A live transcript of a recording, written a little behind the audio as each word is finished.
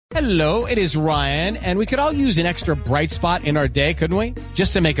Hello, it is Ryan, and we could all use an extra bright spot in our day, couldn't we?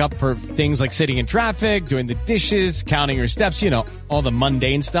 Just to make up for things like sitting in traffic, doing the dishes, counting your steps, all the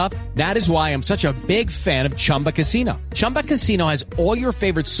mundane stuff. That is why I'm such a big fan of Chumba Casino. Chumba Casino has all your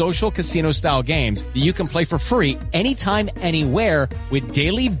favorite social casino-style games that you can play for free anytime, anywhere with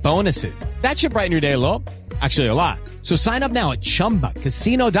daily bonuses. That should brighten your day a little. Actually, a lot. So sign up now at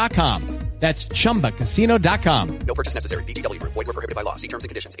ChumbaCasino.com. That's ChumbaCasino.com. No purchase necessary. VGW Group. Void where prohibited by law. See terms and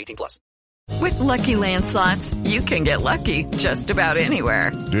conditions. 18+. With Lucky Land Slots, you can get lucky just about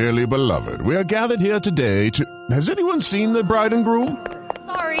anywhere. Dearly beloved, we are gathered here today to... Has anyone seen the bride and groom?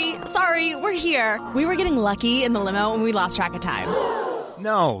 Sorry, we're here. We were getting lucky in the limo and we lost track of time.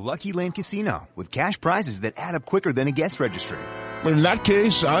 No, Lucky Land Casino. With cash prizes that add up quicker than a guest registry. In that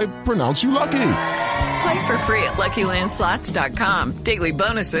case, I pronounce you lucky. Play for free at LuckyLandSlots.com. Daily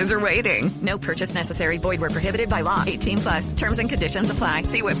bonuses are waiting. No purchase necessary. Void where prohibited by law. 18+. Terms and conditions apply.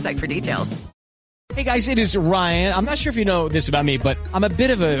 See website for details. Hey guys, it is Ryan. I'm not sure if you know this about me, but I'm a bit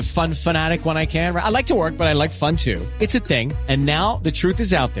of a fun fanatic when I can. I like to work, but I like fun too. It's a thing. And now the truth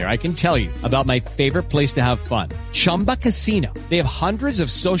is out there. I can tell you about my favorite place to have fun. Chumba Casino. They have hundreds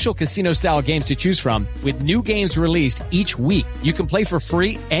of social casino style games to choose from with new games released each week. You can play for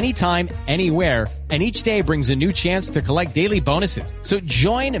free anytime, anywhere. And each day brings a new chance to collect daily bonuses. So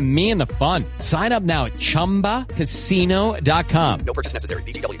join me in the fun. Sign up now at ChumbaCasino.com. No purchase necessary.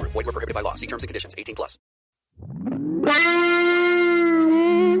 VGW Group. Void where prohibited by law. See terms and conditions. 18+.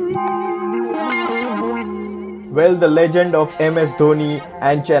 Well, the legend of MS DHONI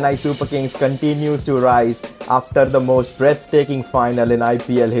and Chennai Super Kings continues to rise after the most breathtaking final in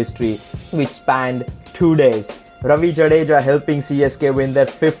IPL history, which spanned 2 days. Ravi Jadeja helping CSK win their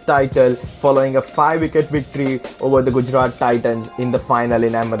 5th title following a 5-wicket victory over the Gujarat Titans in the final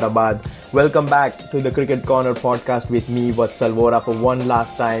in Ahmedabad. Welcome back to the Cricket Corner podcast with me, Vatsal Vora, for one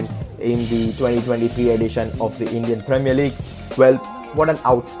last time in the 2023 edition of the Indian Premier League. Well, what an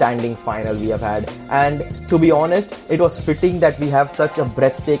outstanding final we have had. And to be honest, it was fitting that we have such a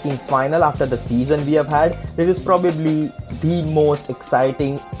breathtaking final after the season we have had. This is probably the most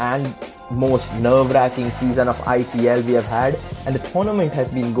exciting and most nerve-wracking season of IPL we have had, and the tournament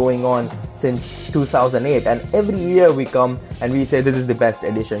has been going on since 2008, and every year we come and we say this is the best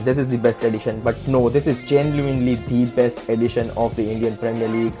edition, but no, this is genuinely the best edition of the Indian Premier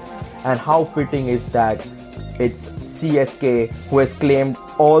League. And how fitting is that it's CSK who has claimed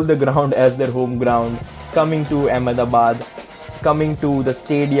all the ground as their home ground, coming to Ahmedabad, coming to the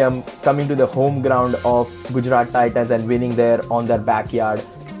stadium, coming to the home ground of Gujarat Titans and winning there on their backyard.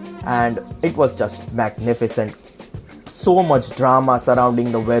 And it was just magnificent. So much drama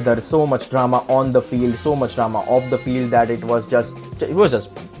surrounding the weather, so much drama on the field, so much drama off the field that it was just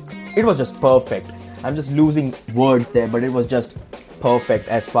perfect. I'm just losing words there, but it was just perfect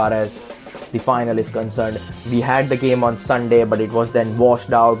as far as the final is concerned. We had the game on Sunday, but it was then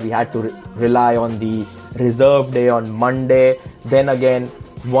washed out. We had to rely on the reserve day on Monday. Then again,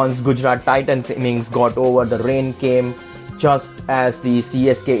 once Gujarat Titans innings got over, the rain came just as the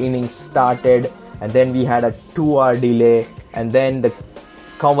CSK innings started, and then we had a 2-hour delay, and then the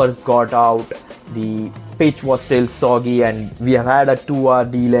covers got out. The pitch was still soggy, and we have had a 2-hour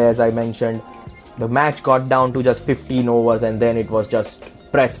delay, as I mentioned. The match got down to just 15 overs, and then it was just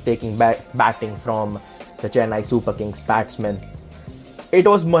breathtaking batting from the Chennai Super Kings batsmen. It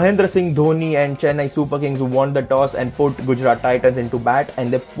was Mahendra Singh Dhoni and Chennai Super Kings who won the toss and put Gujarat Titans into bat,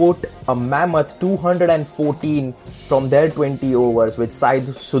 and they put a mammoth 214 from their 20 overs, with Said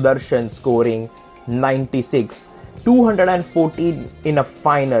Sudarshan scoring 96. 214 in a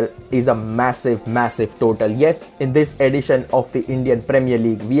final is a massive total. Yes, in this edition of the Indian Premier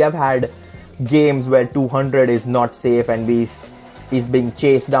League, we have had games where 200 is not safe and is being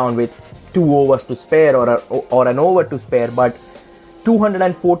chased down with 2 overs to spare or an over to spare, but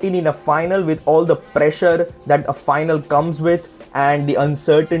 214 in a final, with all the pressure that a final comes with and the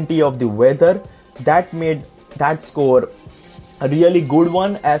uncertainty of the weather, that made that score a really good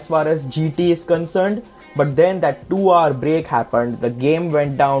one as far as GT is concerned. But then that 2-hour break happened, the game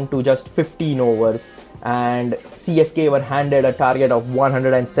went down to just 15 overs, and CSK were handed a target of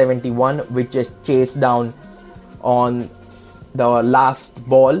 171, which is chased down on the last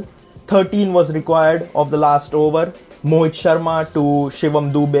ball. 13 was required of the last over. Mohit Sharma to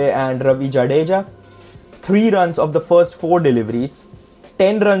Shivam Dube and Ravi Jadeja. 3 runs of the first 4 deliveries.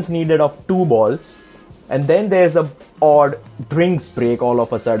 10 runs needed of 2 balls. And then there's a odd drinks break all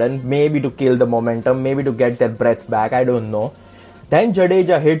of a sudden, maybe to kill the momentum, maybe to get their breath back, I don't know. Then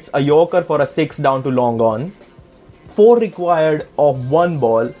Jadeja hits a yorker for a 6 down to long on. 4 required of 1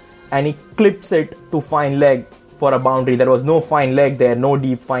 ball, and he clips it to fine leg for a boundary. There was no fine leg there, no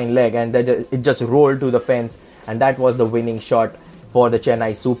deep fine leg, and it just rolled to the fence, and that was the winning shot for the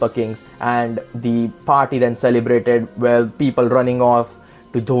Chennai Super Kings. And the party then celebrated, well, people running off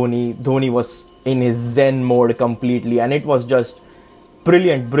to Dhoni. Dhoni was in his zen mode completely, and it was just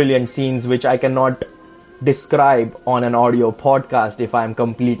brilliant scenes which I cannot describe on an audio podcast, if I'm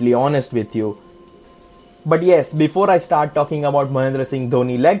completely honest with you. But yes, before I start talking about Mahendra Singh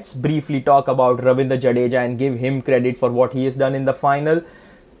Dhoni, let's briefly talk about Ravindra Jadeja and give him credit for what he has done in the final.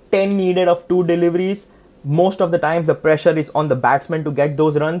 10 needed of 2 deliveries. Most of the times the pressure is on the batsman to get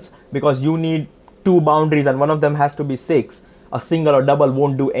those runs, because you need 2 boundaries and one of them has to be 6. A single or double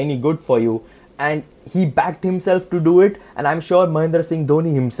won't do any good for you. And he backed himself to do it, and I'm sure Mahendra Singh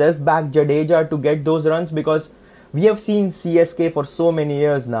Dhoni himself backed Jadeja to get those runs, because we have seen CSK for so many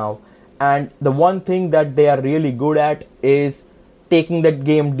years now, and the one thing that they are really good at is taking the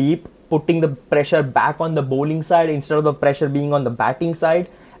game deep, putting the pressure back on the bowling side instead of the pressure being on the batting side.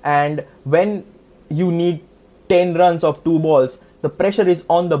 And when you need 10 runs of 2 balls, the pressure is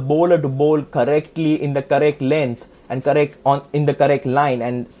on the bowler to bowl correctly in the correct length and in the correct line,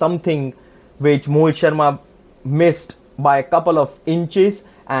 and something which Mohit Sharma missed by a couple of inches,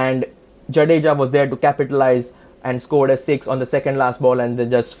 and Jadeja was there to capitalize and scored a 6 on the second last ball, and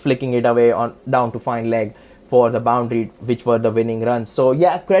then just flicking it away down to fine leg for the boundary, which were the winning runs. So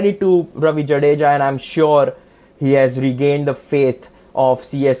yeah, credit to Ravi Jadeja, and I'm sure he has regained the faith of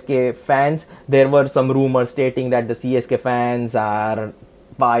CSK fans. There were some rumors stating that the CSK fans are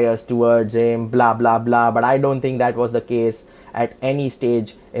biased towards him, blah blah blah, but I don't think that was the case at any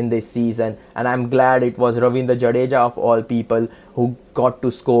stage in this season, and I'm glad it was Ravindra Jadeja of all people who got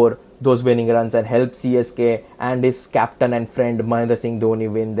to score those winning runs and help CSK and his captain and friend Mahendra Singh Dhoni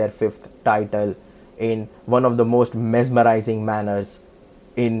win their 5th title in one of the most mesmerizing manners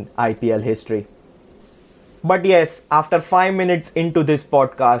in IPL history. But yes, after 5 minutes into this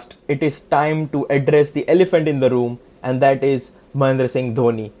podcast, it is time to address the elephant in the room, and that is Mahendra Singh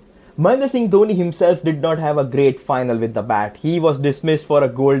Dhoni. Mahendra Singh Dhoni himself did not have a great final with the bat. He was dismissed for a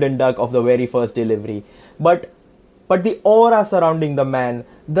golden duck of the very first delivery. But the aura surrounding the man,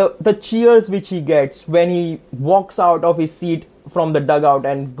 the cheers which he gets when he walks out of his seat from the dugout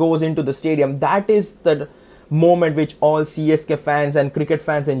and goes into the stadium, that is the moment which all CSK fans and cricket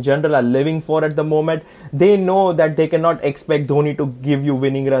fans in general are living for at the moment. They know that they cannot expect Dhoni to give you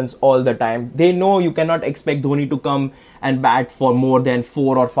winning runs all the time. They know you cannot expect Dhoni to come and bat for more than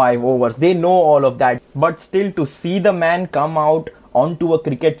 4 or 5 overs. They know all of that. But still, to see the man come out onto a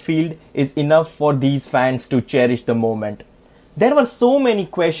cricket field is enough for these fans to cherish the moment. There were so many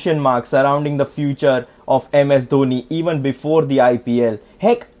question marks surrounding the future of MS Dhoni even before the IPL.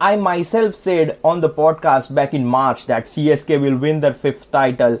 Heck, I myself said on the podcast back in March that CSK will win their 5th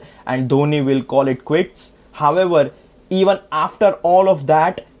title and Dhoni will call it quits. However, even after all of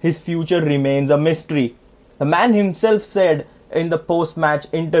that, his future remains a mystery. The man himself said in the post-match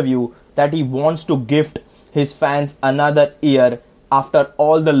interview that he wants to gift his fans another year after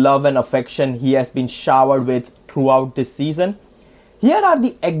all the love and affection he has been showered with throughout this season. Here are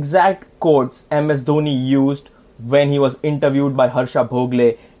the exact quotes MS Dhoni used when he was interviewed by Harsha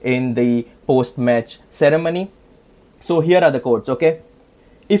Bhogle in the post-match ceremony. So here are the quotes, okay?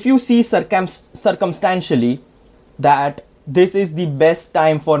 If you see circumstantially that this is the best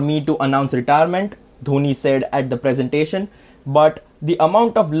time for me to announce retirement, Dhoni said at the presentation, but the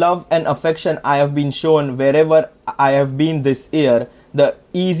amount of love and affection I have been shown wherever I have been this year, the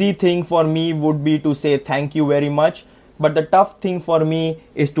easy thing for me would be to say thank you very much. But the tough thing for me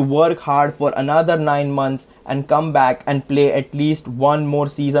is to work hard for another 9 months and come back and play at least one more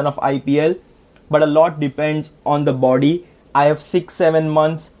season of IPL. But a lot depends on the body. I have 6-7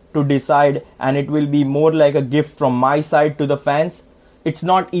 months to decide, and it will be more like a gift from my side to the fans. It's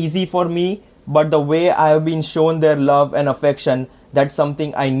not easy for me, but the way I have been shown their love and affection, that's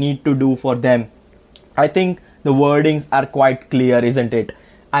something I need to do for them. I think the wordings are quite clear, isn't it?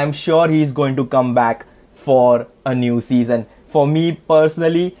 I'm sure he's going to come back for a new season. For me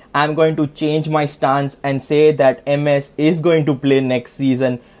personally, I'm going to change my stance and say that MS is going to play next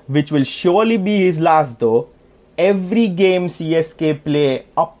season, which will surely be his last though. Every game CSK play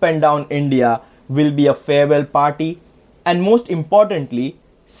up and down India will be a farewell party. And most importantly,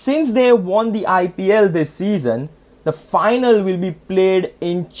 since they won the IPL this season, the final will be played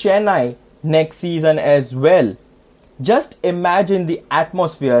in Chennai next season as well. Just imagine the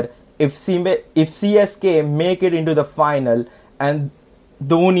atmosphere if CSK make it into the final and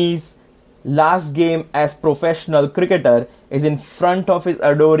Dhoni's last game as professional cricketer is in front of his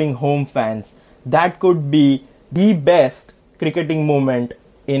adoring home fans. That could be the best cricketing moment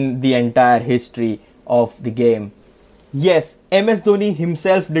in the entire history of the game. Yes, MS Dhoni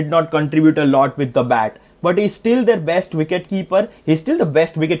himself did not contribute a lot with the bat, but he's still their best wicketkeeper. He's still the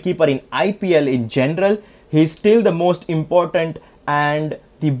best wicketkeeper in IPL in general. He's still the most important and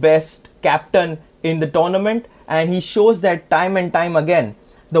the best captain in the tournament, and he shows that time and time again.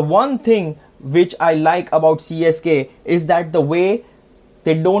 The one thing which I like about CSK is that the way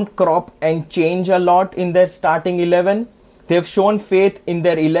they don't crop and change a lot in their starting 11. They've shown faith in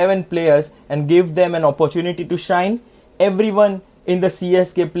their 11 players and give them an opportunity to shine. Everyone in the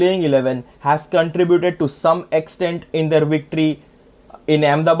CSK playing 11 has contributed to some extent in their victory in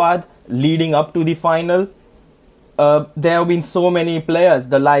Ahmedabad leading up to the final. There have been so many players,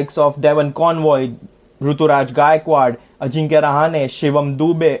 the likes of Devon Convoy, Ruturaj Gaikwad, Ajinkya Rahane, Shivam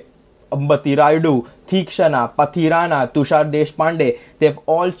Dube, Ambati Rayudu, Theekshana, Pathirana, Tushar Deshpande. They've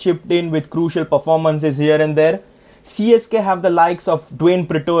all chipped in with crucial performances here and there. CSK have the likes of Dwayne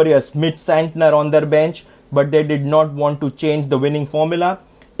Pretorius, Mitch Santner on their bench, but they did not want to change the winning formula.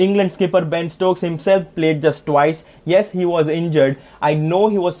 England skipper Ben Stokes himself played just twice. Yes, he was injured. I know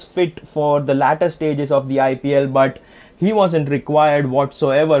he was fit for the latter stages of the IPL, but he wasn't required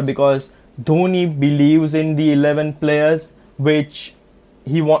whatsoever because Dhoni believes in the 11 players which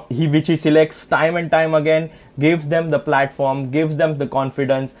he selects time and time again, gives them the platform, gives them the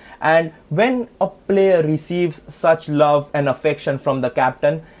confidence. And when a player receives such love and affection from the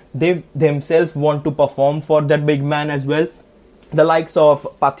captain, they themselves want to perform for that big man as well. The likes of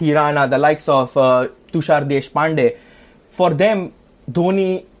Pathirana, the likes of Tushar Deshpande, for them,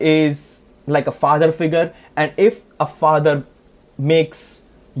 Dhoni is like a father figure. And if a father makes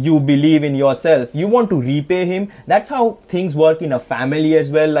you believe in yourself, you want to repay him. That's how things work in a family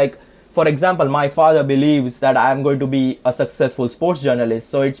as well. Like, for example, my father believes that I am going to be a successful sports journalist.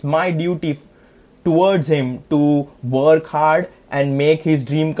 So it's my duty towards him to work hard and make his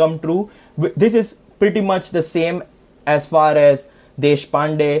dream come true. This is pretty much the same as far as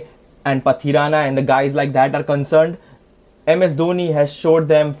Deshpande and Pathirana and the guys like that are concerned. MS Dhoni has showed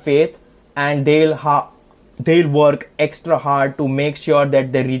them faith, and they'll work extra hard to make sure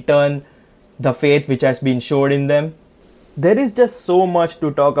that they return the faith which has been showed in them. There is just so much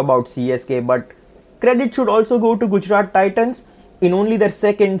to talk about CSK, but credit should also go to Gujarat Titans. In only their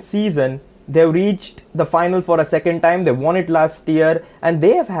second season, they've reached the final for a second time. They won it last year, and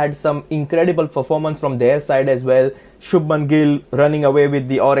they have had some incredible performance from their side as well. Shubman Gill running away with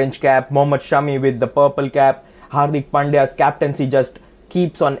the orange cap, Mohammad Shami with the purple cap. Hardik Pandya's captaincy just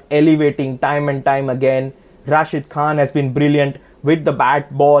keeps on elevating time and time again. Rashid Khan has been brilliant with the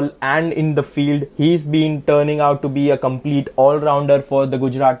bat, ball and in the field. He's been turning out to be a complete all-rounder for the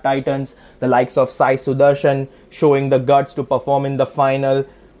Gujarat Titans. The likes of Sai Sudarshan showing the guts to perform in the final.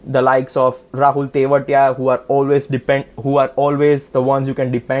 The likes of Rahul Tewatia, who are always the ones you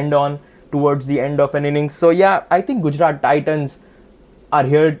can depend on towards the end of an innings. So yeah, I think Gujarat Titans are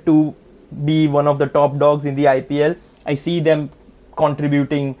here to be one of the top dogs in the IPL. I see them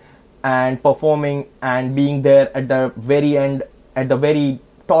contributing and performing and being there at the very end, at the very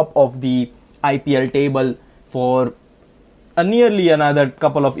top of the IPL table for nearly another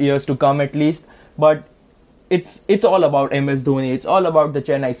couple of years to come at least. But it's all about MS Dhoni. It's all about the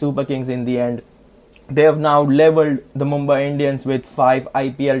Chennai Super Kings in the end. They have now leveled the Mumbai Indians with 5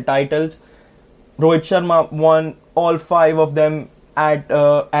 IPL titles. Rohit Sharma won all 5 of them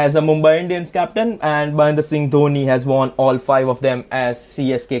as a Mumbai Indians captain, and Mahendra Singh Dhoni has won all 5 of them as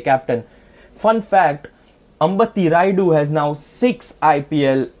CSK captain. Fun fact, Ambati Rayudu has now 6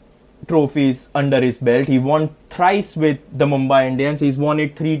 IPL trophies under his belt. He won thrice with the Mumbai Indians. He's won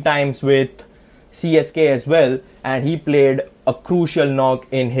it 3 times with CSK as well, and he played a crucial knock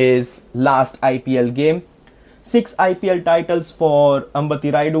in his last IPL game. 6 IPL titles for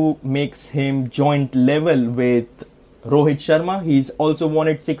Ambati Rayudu makes him joint level with Rohit Sharma. He's also won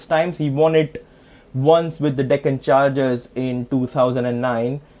it 6 times. He won it once with the Deccan Chargers in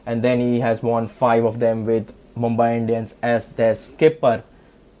 2009, and then he has won 5 of them with Mumbai Indians as their skipper.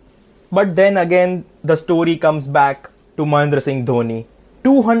 But then again, the story comes back to Mahendra Singh Dhoni.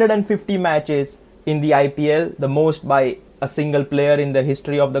 250 matches in the IPL, the most by a single player in the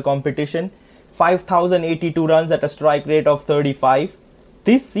history of the competition. 5,082 runs at a strike rate of 35.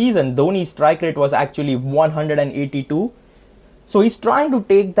 This season, Dhoni's strike rate was actually 182. So he's trying to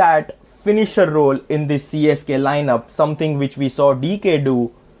take that finisher role in this CSK lineup, something which we saw DK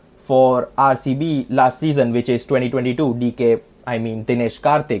do for RCB last season, which is 2022. Dinesh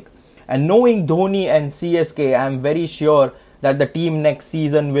Karthik. And knowing Dhoni and CSK, I'm very sure that the team next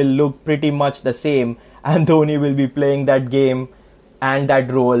season will look pretty much the same, and Dhoni will be playing that game and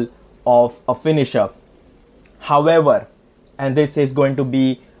that role of a finisher. However, and this is going to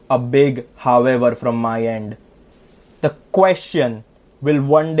be a big however from my end. The question will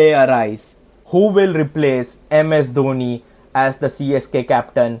one day arise, who will replace MS Dhoni as the CSK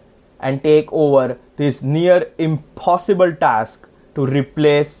captain and take over this near impossible task to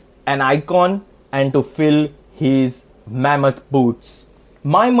replace an icon and to fill his mammoth boots?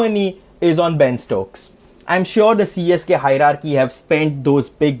 My money is on Ben Stokes. I'm sure the CSK hierarchy have spent those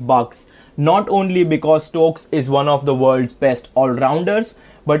big bucks not only because Stokes is one of the world's best all-rounders,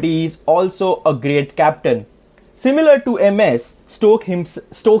 but he is also a great captain. Similar to MS,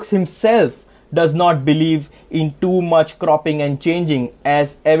 Stokes himself does not believe in too much cropping and changing,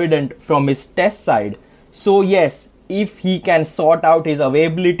 as evident from his test side. So yes, if he can sort out his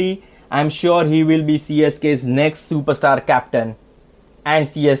availability, I'm sure he will be CSK's next superstar captain. And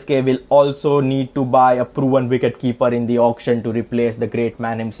CSK will also need to buy a proven wicketkeeper in the auction to replace the great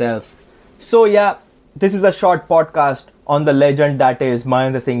man himself. So yeah, this is a short podcast on the legend that is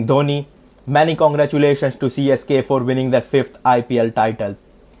Mahendra Singh Dhoni. Many congratulations to CSK for winning their 5th IPL title.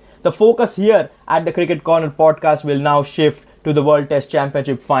 The focus here at the Cricket Corner podcast will now shift to the World Test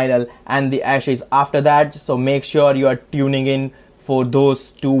Championship final and the Ashes after that. So make sure you are tuning in for those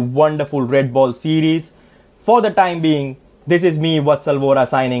two wonderful red ball series. For the time being, this is me, Vatsal Vora,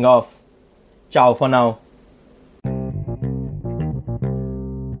 signing off. Ciao for now.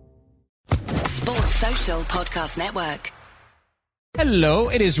 Sports Social Podcast Network. Hello,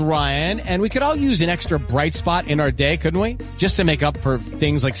 it is Ryan, and we could all use an extra bright spot in our day, couldn't we? Just to make up for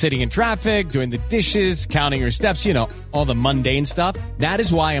things like sitting in traffic, doing the dishes, counting your steps, all the mundane stuff. That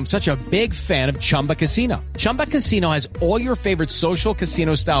is why I'm such a big fan of Chumba Casino. Chumba Casino has all your favorite social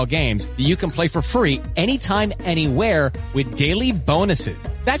casino-style games that you can play for free anytime, anywhere with daily bonuses.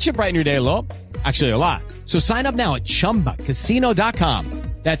 That should brighten your day a little. Actually, a lot. So sign up now at ChumbaCasino.com.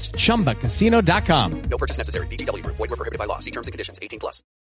 That's ChumbaCasino.com. No purchase necessary. VGW Group. Void where prohibited by law. See terms and conditions. 18+.